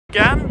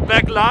Again,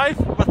 back live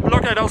with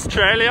Blockade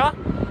Australia.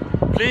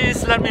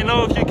 Please let me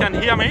know if you can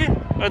hear me.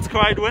 It's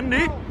quite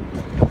windy.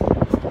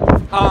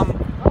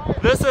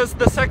 This is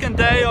the second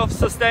day of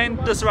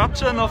sustained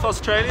disruption of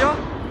Australia.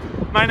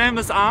 My name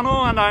is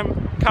Arno and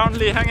I'm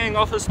currently hanging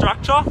off a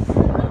structure.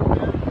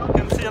 You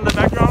can see in the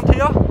background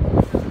here.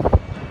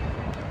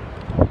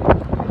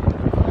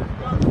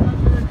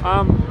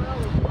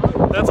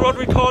 That's what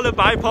we call a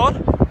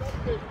bipod.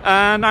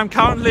 And I'm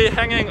currently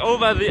hanging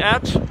over the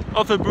edge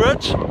of a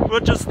bridge,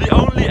 which is the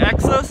only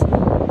access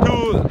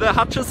to the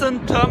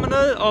Hutchison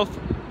terminal of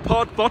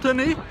Port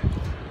Botany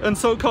in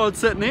so-called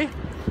Sydney.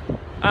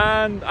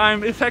 And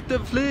I'm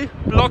effectively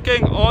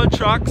blocking all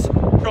trucks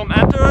from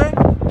entering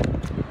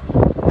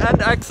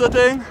and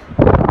exiting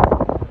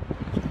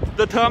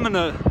the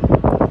terminal.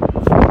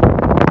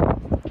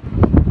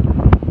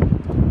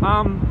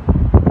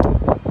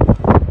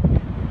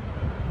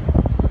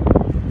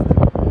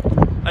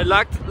 I'd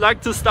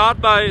like to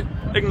start by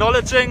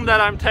acknowledging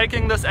that I'm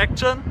taking this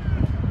action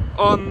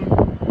on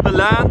the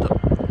land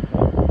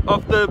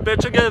of the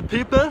Bidjigal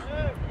people,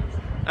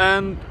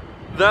 and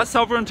their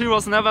sovereignty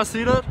was never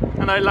ceded,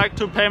 and I'd like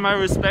to pay my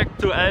respect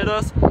to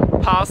elders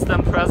past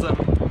and present.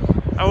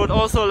 I would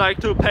also like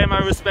to pay my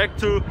respect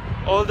to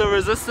all the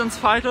resistance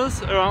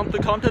fighters around the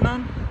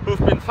continent who've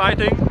been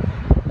fighting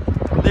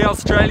the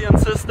Australian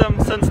system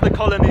since the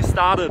colony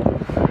started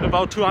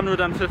about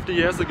 250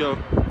 years ago.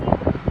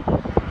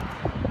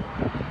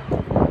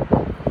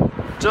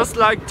 Just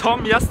like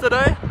Tom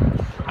yesterday,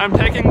 I'm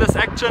taking this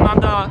action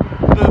under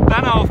the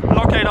banner of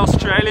Blockade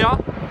Australia.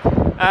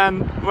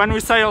 And when we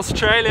say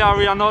Australia,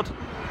 we are not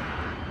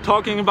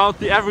talking about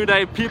the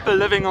everyday people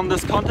living on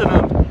this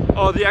continent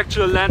or the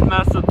actual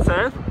landmass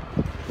itself.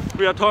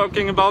 We are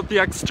talking about the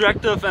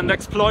extractive and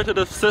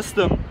exploitative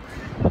system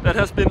that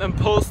has been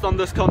imposed on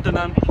this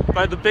continent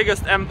by the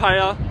biggest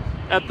empire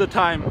at the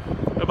time,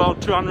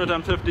 about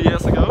 250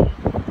 years ago.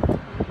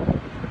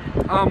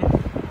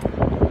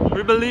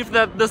 We believe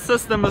that this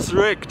system is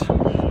rigged.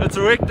 It's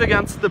rigged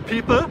against the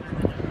people,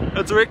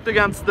 it's rigged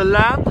against the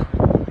land,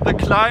 the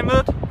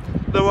climate,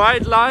 the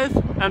wildlife,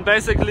 and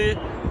basically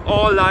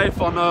all life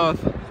on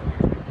Earth.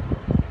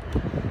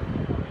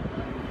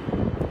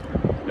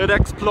 It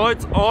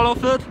exploits all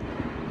of it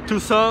to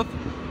serve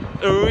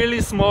a really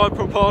small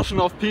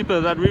proportion of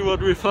people that we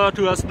would refer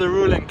to as the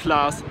ruling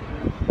class.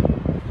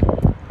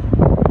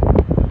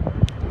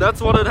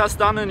 That's what it has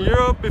done in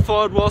Europe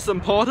before it was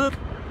imported,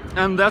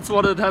 and that's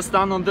what it has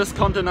done on this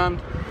continent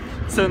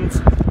since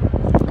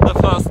the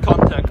first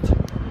contact.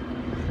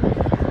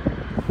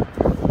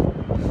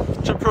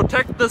 To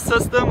protect the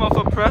system of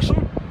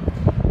oppression,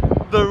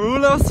 the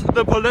rulers,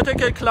 the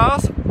political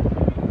class,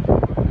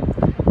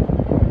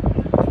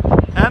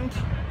 and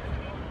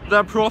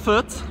their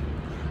profits,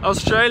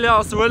 Australia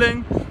is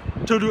willing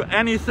to do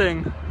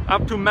anything,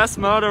 up to mass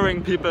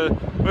murdering people,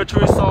 which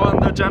we saw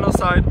in the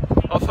genocide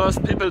of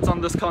First Peoples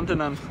on this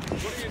continent.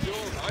 What are you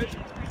doing, mate?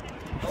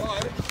 Hello?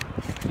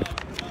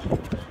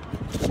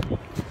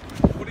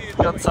 What are you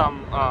doing? Got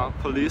some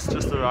police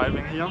just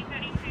arriving here.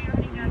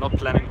 I'm not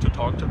planning to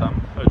talk to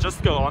them. I'll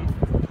just go on.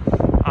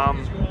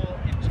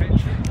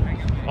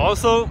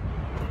 Also,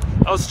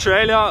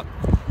 Australia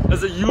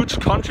is a huge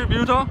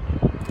contributor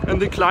in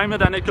the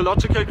climate and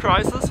ecological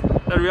crisis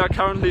that we are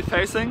currently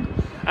facing,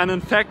 and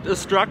in fact is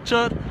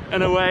structured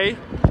in a way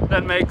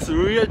that makes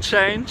real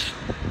change,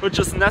 which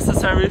is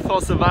necessary for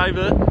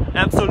survival,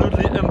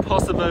 absolutely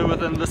impossible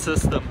within the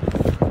system.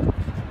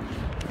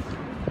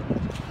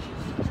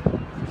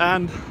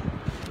 And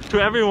to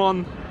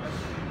everyone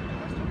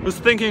who's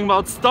thinking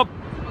about stop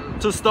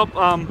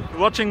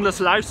watching this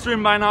live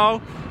stream by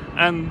now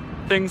and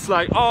things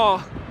like,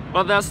 oh,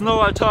 but there's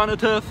no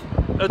alternative,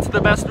 it's the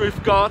best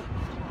we've got,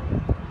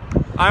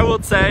 I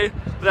would say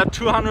that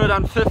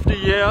 250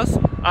 years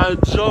are a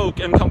joke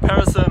in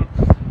comparison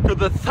to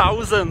the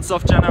thousands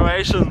of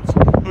generations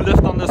who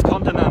lived on this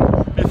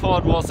continent before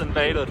it was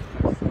invaded.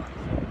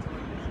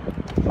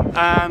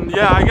 And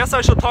yeah, I guess I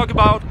should talk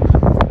about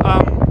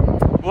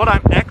what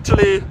I'm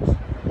actually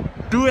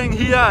doing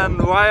here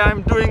and why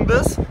I'm doing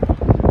this.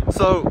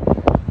 So,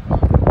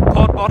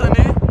 Port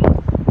Botany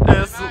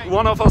is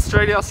one of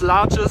Australia's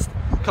largest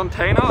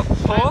container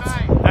ports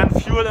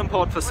and fuel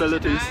import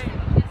facilities.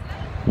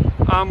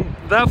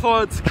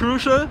 Therefore, it's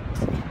crucial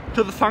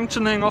to the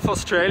functioning of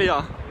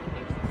Australia.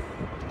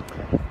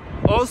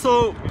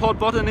 Also, Port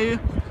Botany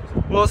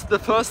was the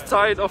first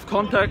site of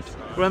contact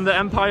when the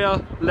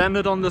Empire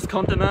landed on this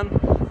continent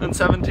in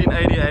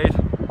 1788.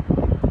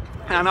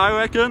 And I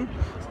reckon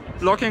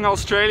blocking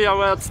Australia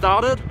where it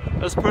started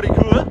is pretty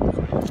cool.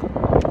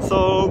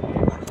 So,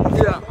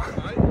 yeah,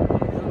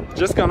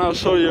 just gonna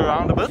show you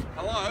around a bit.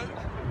 Hello?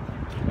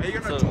 Are you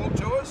gonna talk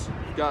to us?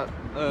 Got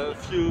a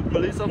few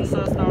police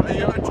officers down Are you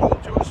here. gonna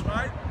talk to us,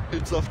 mate?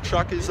 Heaps of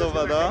truckies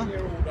over there.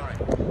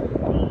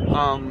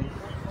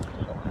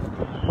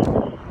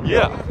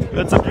 Yeah,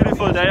 it's a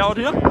beautiful day out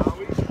here.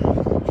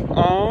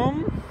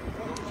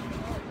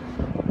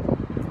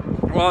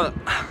 Well,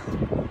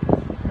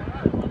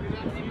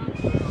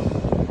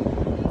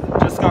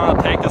 just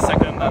gonna take a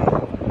second and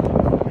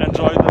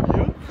enjoy the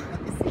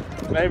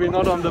Maybe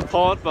not on the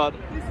port, but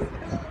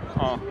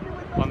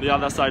on the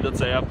other side it's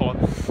the airport.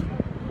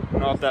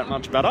 Not that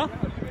much better.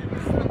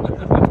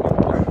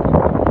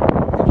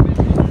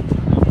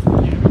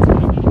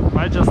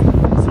 Might just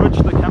switch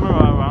the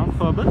camera around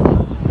for a bit.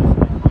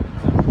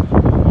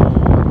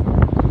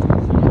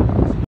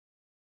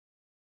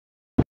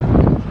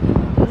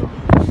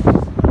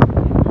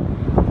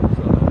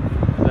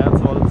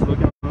 That's what it's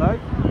looking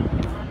like.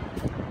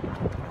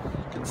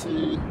 You can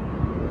see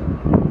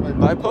my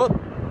bipod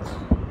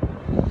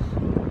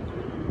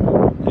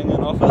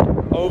hanging off it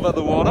over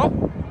the water,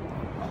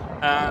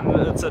 and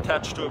it's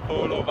attached to a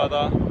pole over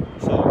there.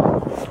 So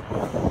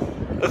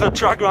if a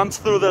truck runs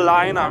through the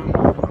line, I'm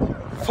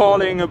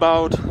falling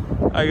about,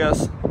 I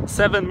guess,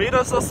 7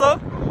 meters or so,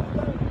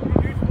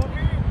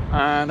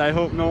 and I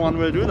hope no one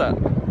will do that.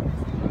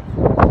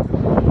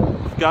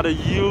 Got a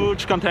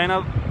huge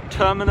container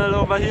terminal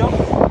over here.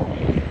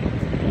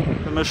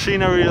 The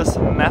machinery is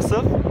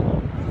massive,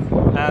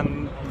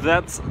 and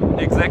that's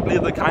exactly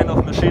the kind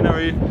of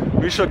machinery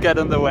we should get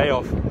in the way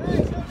of.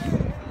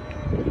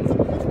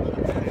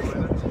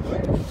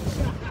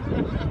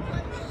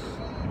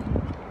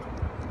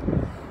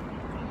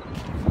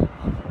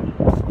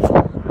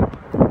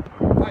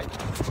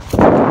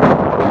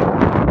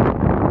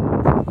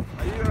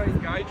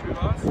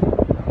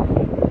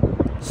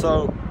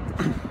 So,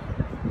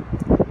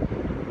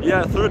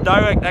 yeah, through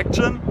direct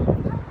action,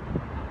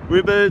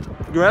 we build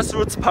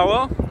grassroots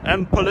power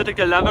and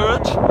political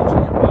leverage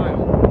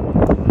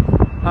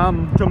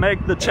to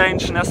make the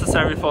change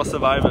necessary for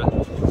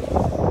survival.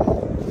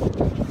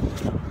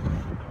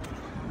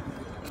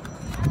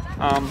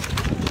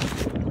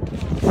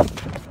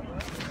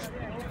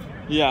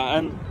 Yeah,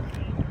 and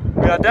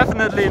we are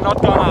definitely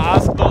not gonna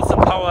ask those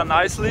in power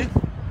nicely.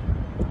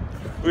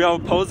 We are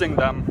opposing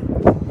them.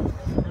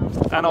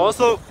 And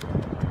also,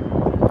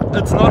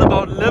 it's not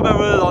about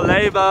Liberal or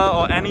Labour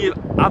or any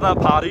other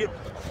party.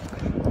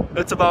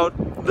 It's about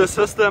the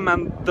system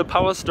and the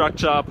power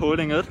structure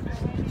upholding it.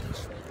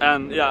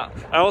 And yeah,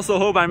 I also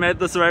hope I made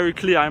this very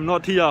clear. I'm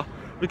not here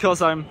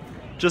because I'm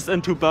just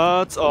into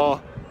birds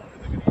or,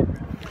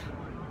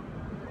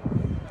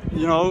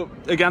 you know,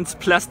 against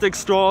plastic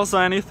straws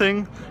or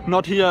anything.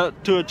 Not here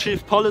to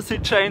achieve policy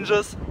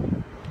changes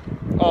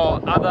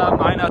or other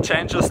minor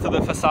changes to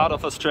the facade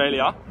of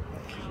Australia.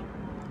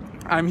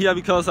 I'm here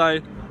because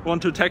I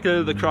want to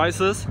tackle the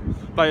crisis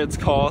by its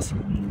cause,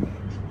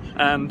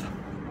 and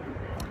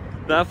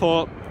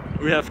therefore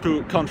we have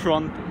to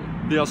confront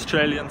the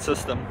Australian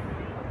system.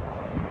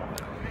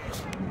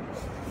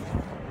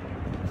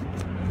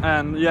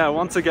 And yeah,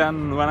 once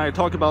again, when I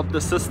talk about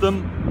the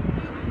system,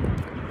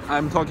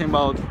 I'm talking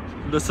about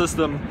the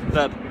system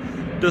that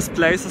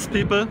displaces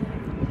people,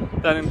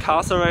 that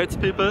incarcerates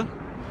people,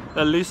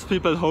 that leaves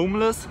people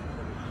homeless,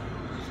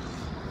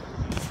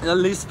 that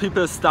leaves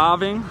people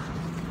starving,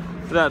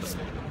 that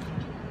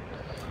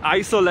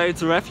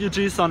isolates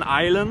refugees on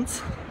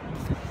islands,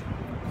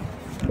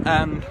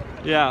 and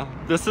yeah,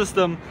 the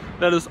system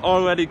that is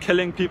already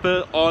killing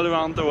people all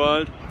around the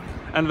world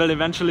and will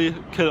eventually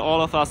kill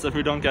all of us if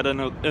we don't get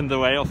in the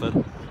way of it.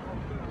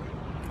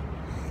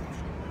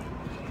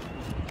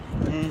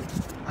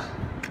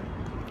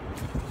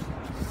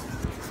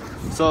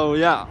 So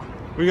yeah,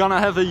 we're gonna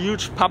have a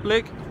huge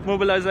public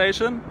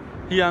mobilization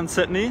here in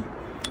Sydney,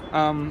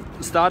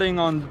 starting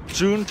on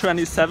June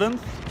 27th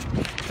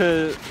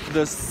till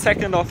the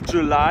 2nd of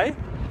July.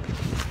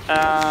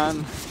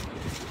 And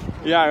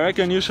yeah, I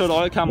reckon you should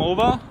all come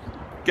over,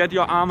 get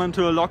your arm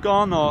into a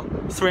lock-on or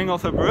swing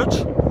off a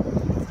bridge,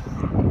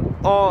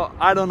 or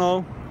I don't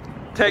know,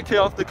 take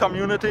care of the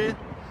community,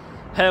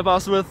 help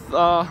us with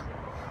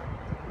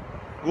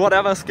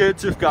whatever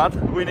skills you've got.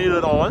 We need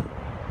it all.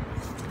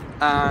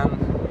 And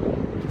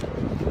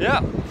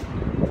yeah,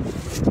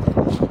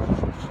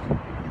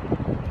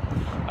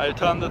 I'll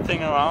turn the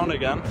thing around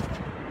again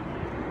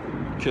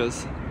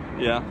because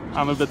yeah,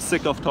 I'm a bit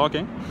sick of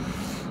talking.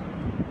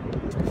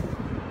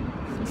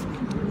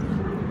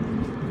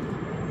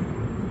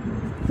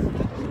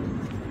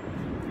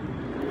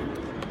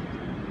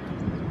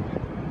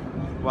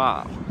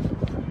 Wow.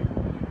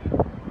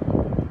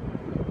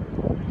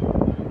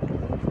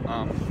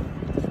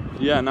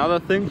 Yeah, another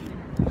thing,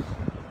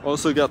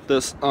 also got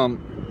this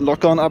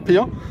lock-on up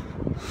here,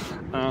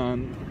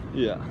 and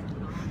yeah,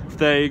 if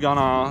they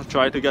gonna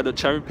try to get a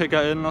cherry picker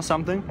in or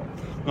something,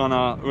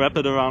 gonna wrap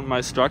it around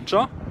my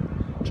structure,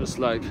 just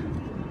like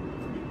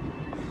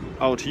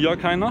out here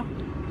kinda.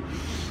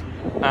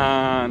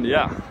 And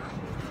yeah,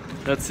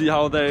 let's see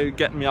how they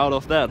get me out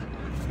of that.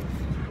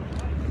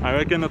 I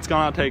reckon it's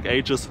gonna take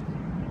ages.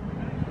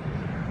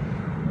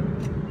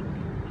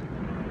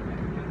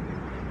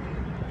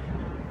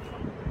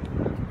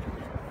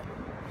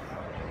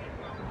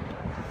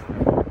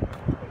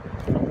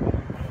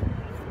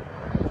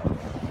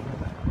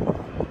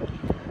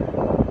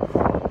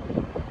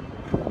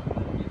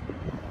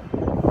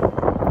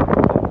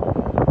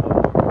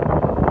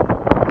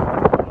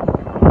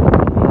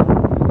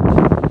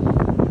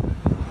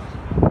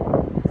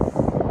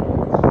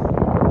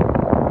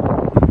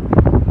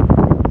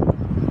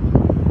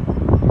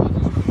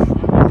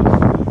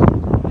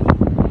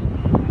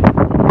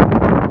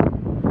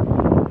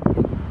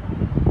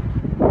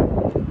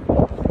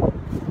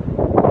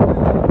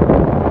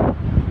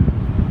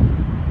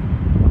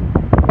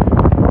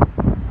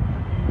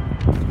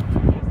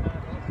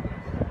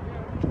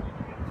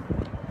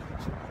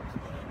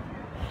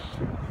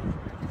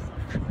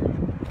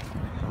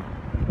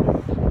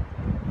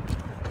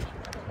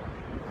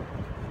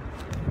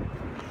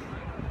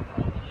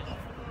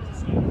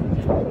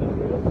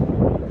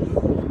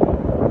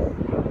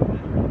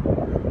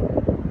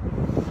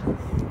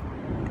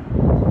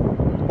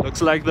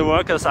 Looks like the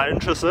workers are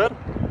interested.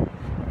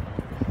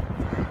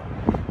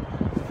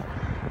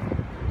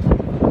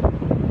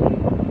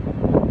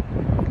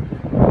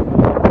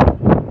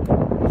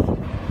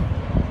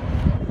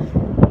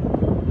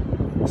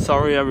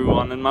 Sorry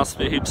everyone, it must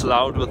be heaps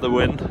loud with the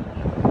wind.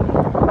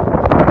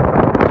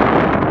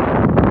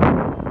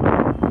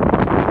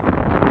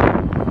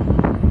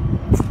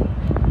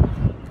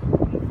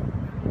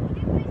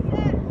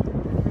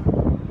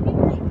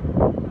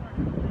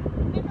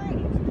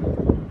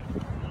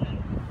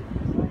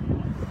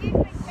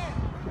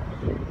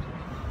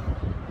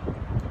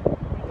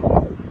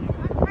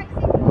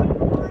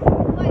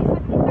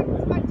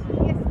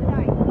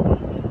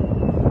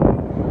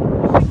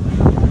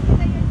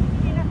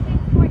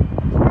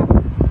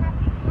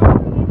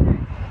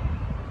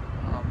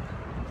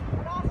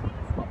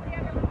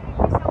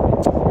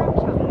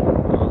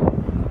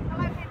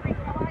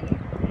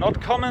 Not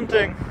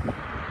commenting.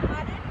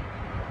 Pardon?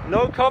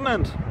 No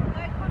comment. No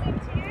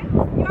comment to you?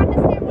 You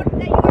understand what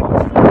that you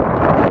actually...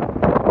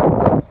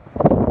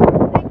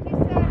 Thank you,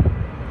 sir.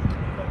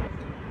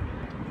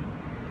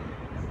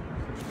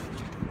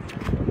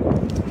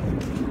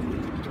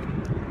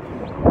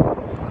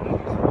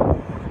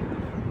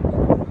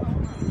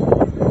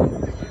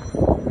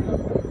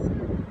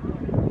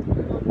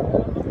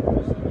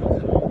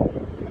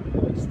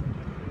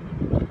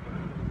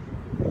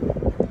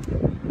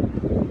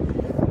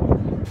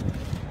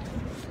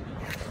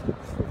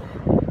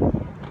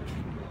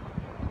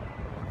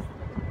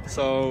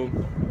 So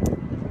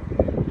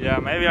yeah,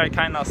 maybe I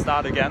kind of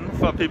start again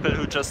for people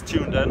who just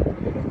tuned in.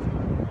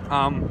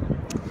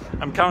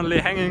 I'm currently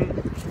hanging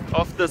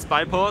off this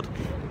bipod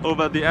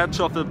over the edge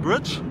of the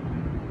bridge,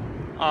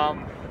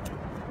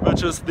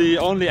 which is the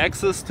only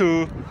access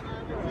to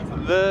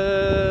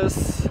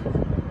this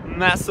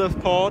massive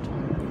port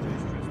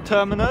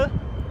terminal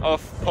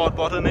of Port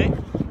Botany.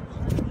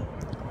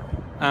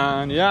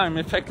 And yeah, I'm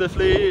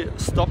effectively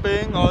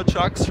stopping all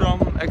trucks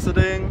from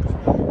exiting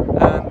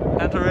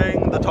and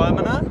entering the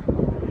terminal.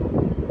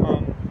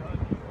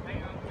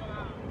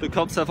 The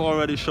cops have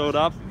already showed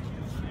up,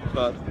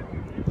 but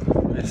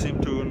they seem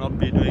to not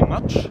be doing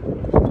much.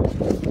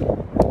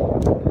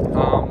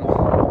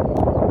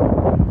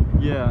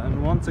 Yeah,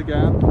 and once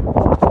again,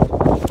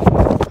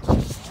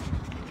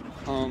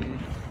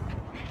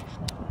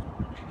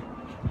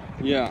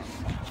 yeah,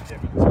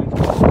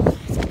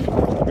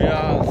 we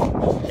are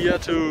here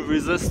to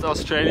resist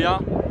Australia.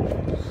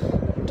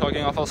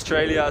 Talking of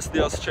Australia as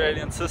the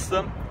Australian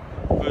system,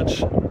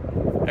 which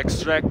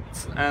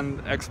extracts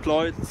and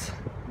exploits,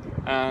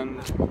 and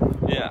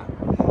yeah,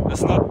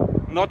 it's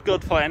not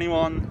good for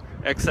anyone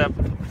except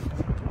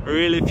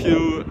really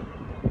few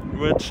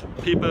rich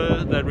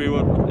people that we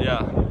would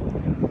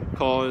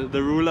call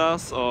the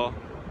rulers or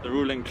the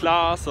ruling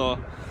class or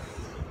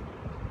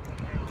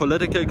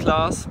political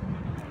class.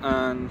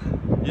 And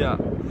yeah,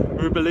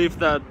 we believe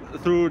that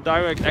through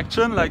direct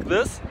action like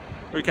this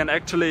we can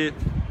actually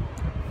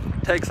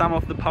take some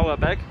of the power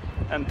back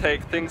and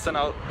take things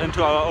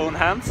into our own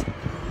hands,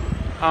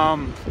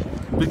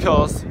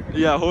 because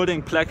yeah,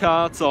 holding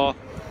placards or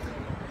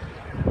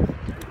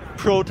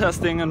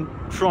protesting in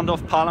front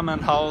of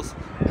Parliament House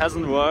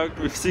hasn't worked.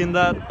 We've seen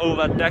that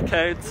over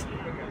decades,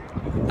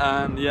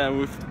 and yeah,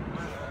 we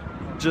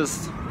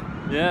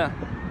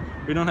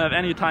don't have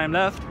any time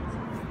left,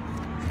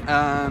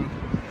 and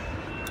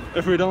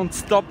if we don't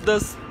stop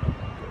this,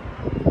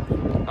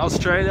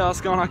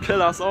 Australia's gonna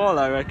kill us all,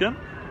 I reckon.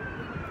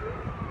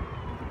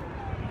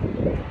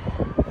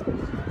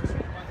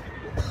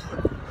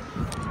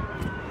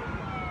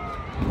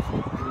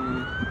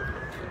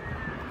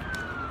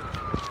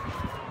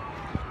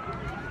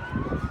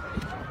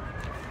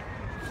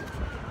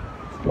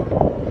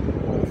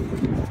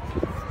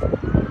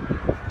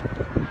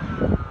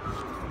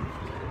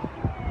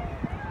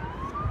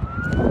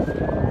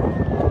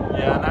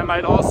 Yeah, and I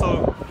might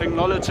also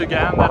acknowledge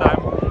again that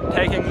I'm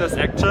taking this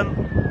action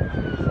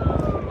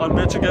on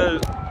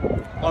Bidjigal,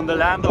 on the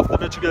land of the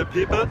Bidjigal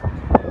people.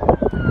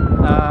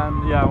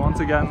 And yeah, once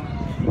again,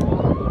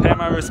 pay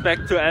my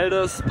respect to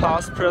elders,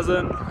 past,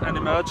 present and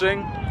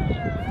emerging.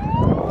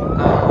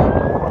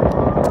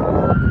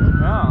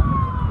 Yeah,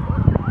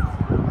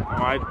 I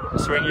might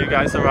swing you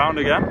guys around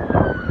again.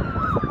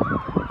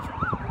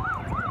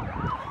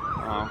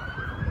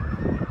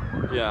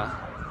 Yeah.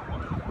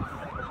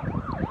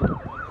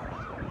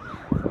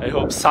 I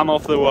hope some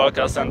of the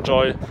workers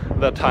enjoy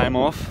their time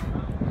off.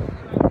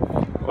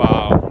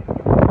 Wow.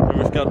 And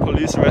we've got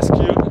police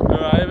rescue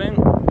arriving.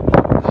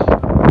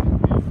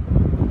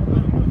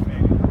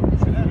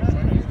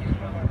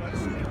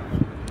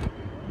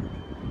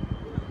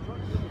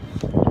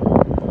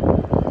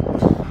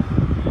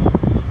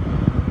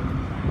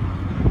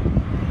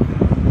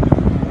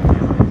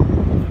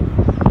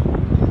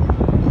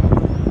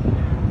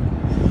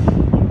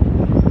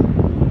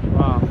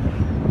 Wow.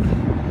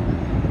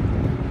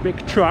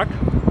 Big truck.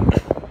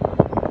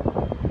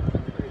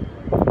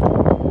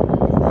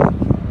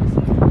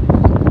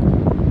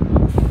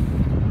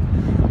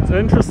 It's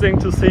interesting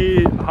to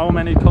see how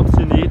many cops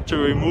you need to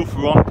remove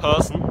one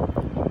person.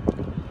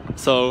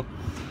 So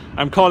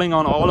I'm calling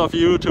on all of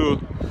you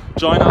to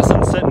join us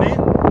in Sydney,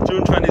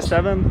 June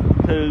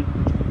 27th till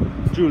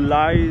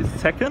July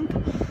 2nd.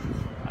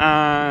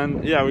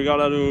 And yeah, we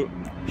gotta do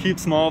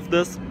heaps more of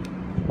this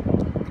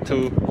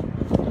to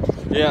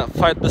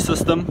fight the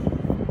system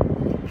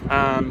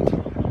and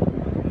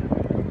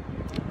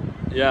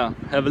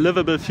have a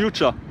livable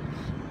future.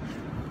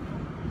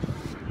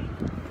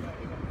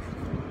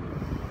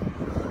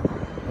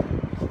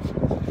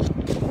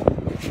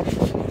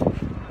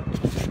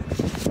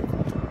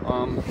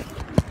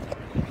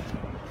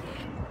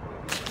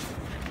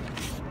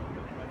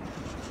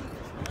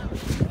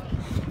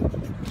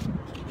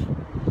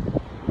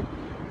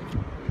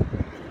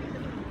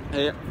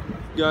 Hey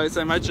guys,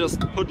 I might just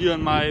put you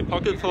in my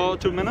pocket for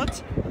 2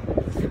 minutes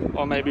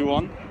or maybe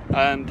 1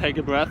 and take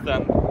a breath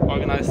and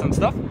organize some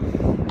stuff,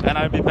 and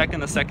I'll be back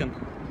in a second.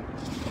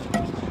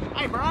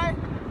 Hey bro!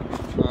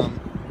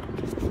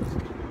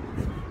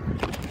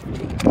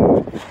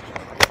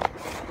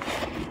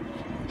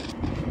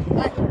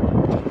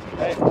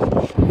 Hey.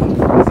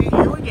 Is it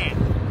you again?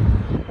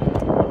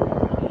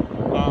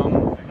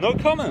 No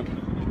comment.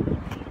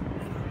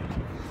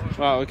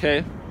 Wow,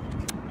 okay.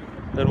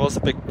 That was a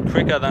bit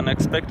quicker than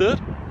expected.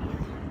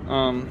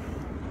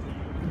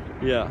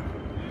 Yeah.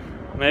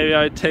 Maybe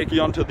I take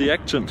you onto the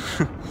action.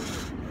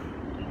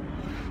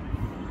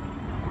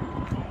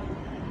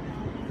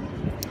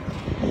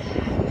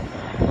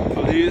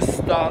 Please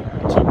start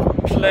to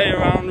play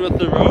around with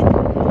the rope,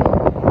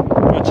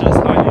 which is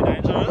highly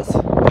dangerous.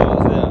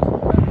 Because,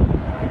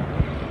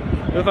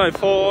 if I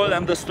fall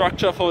and the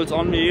structure falls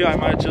on me, I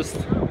might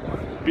just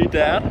be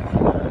dead.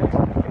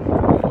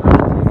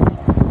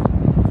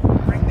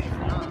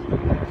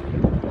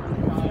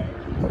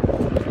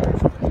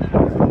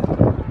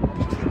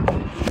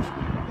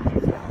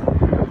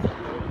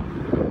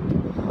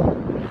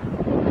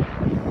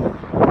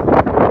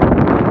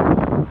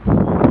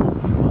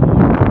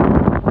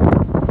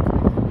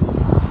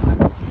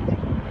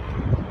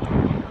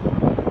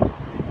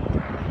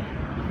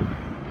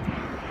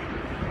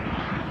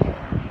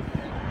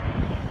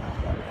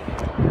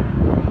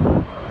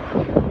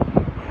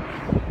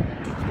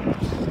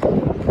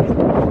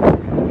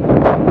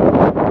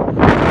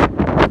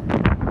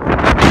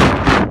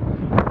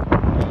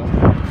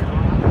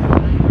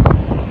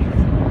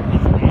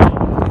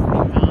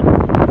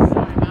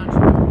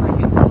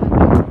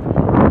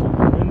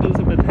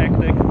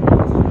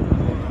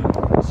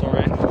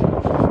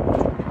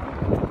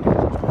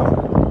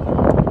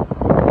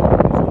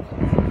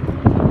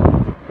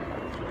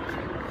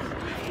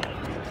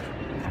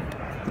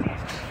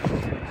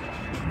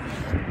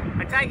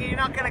 You're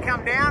not going to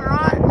come down,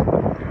 right?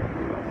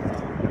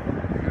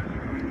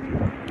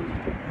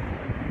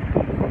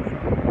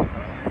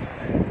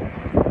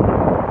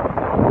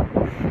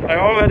 I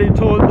already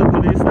told the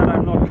police that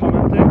I'm not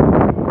commenting,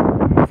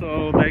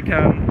 so they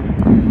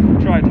can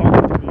try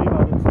talking to me,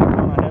 but it's not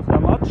gonna help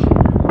that much.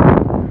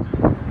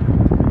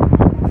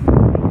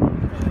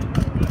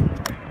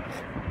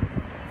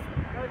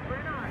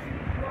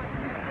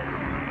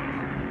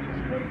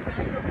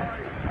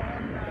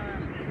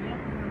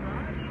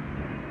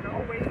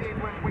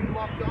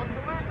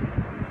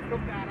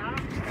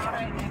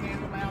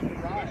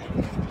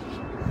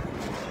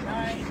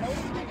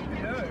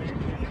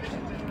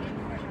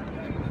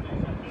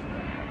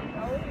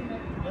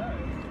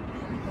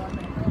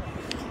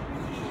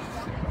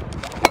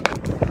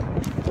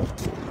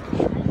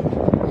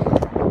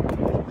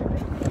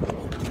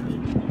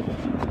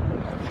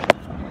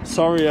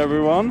 Sorry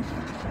everyone.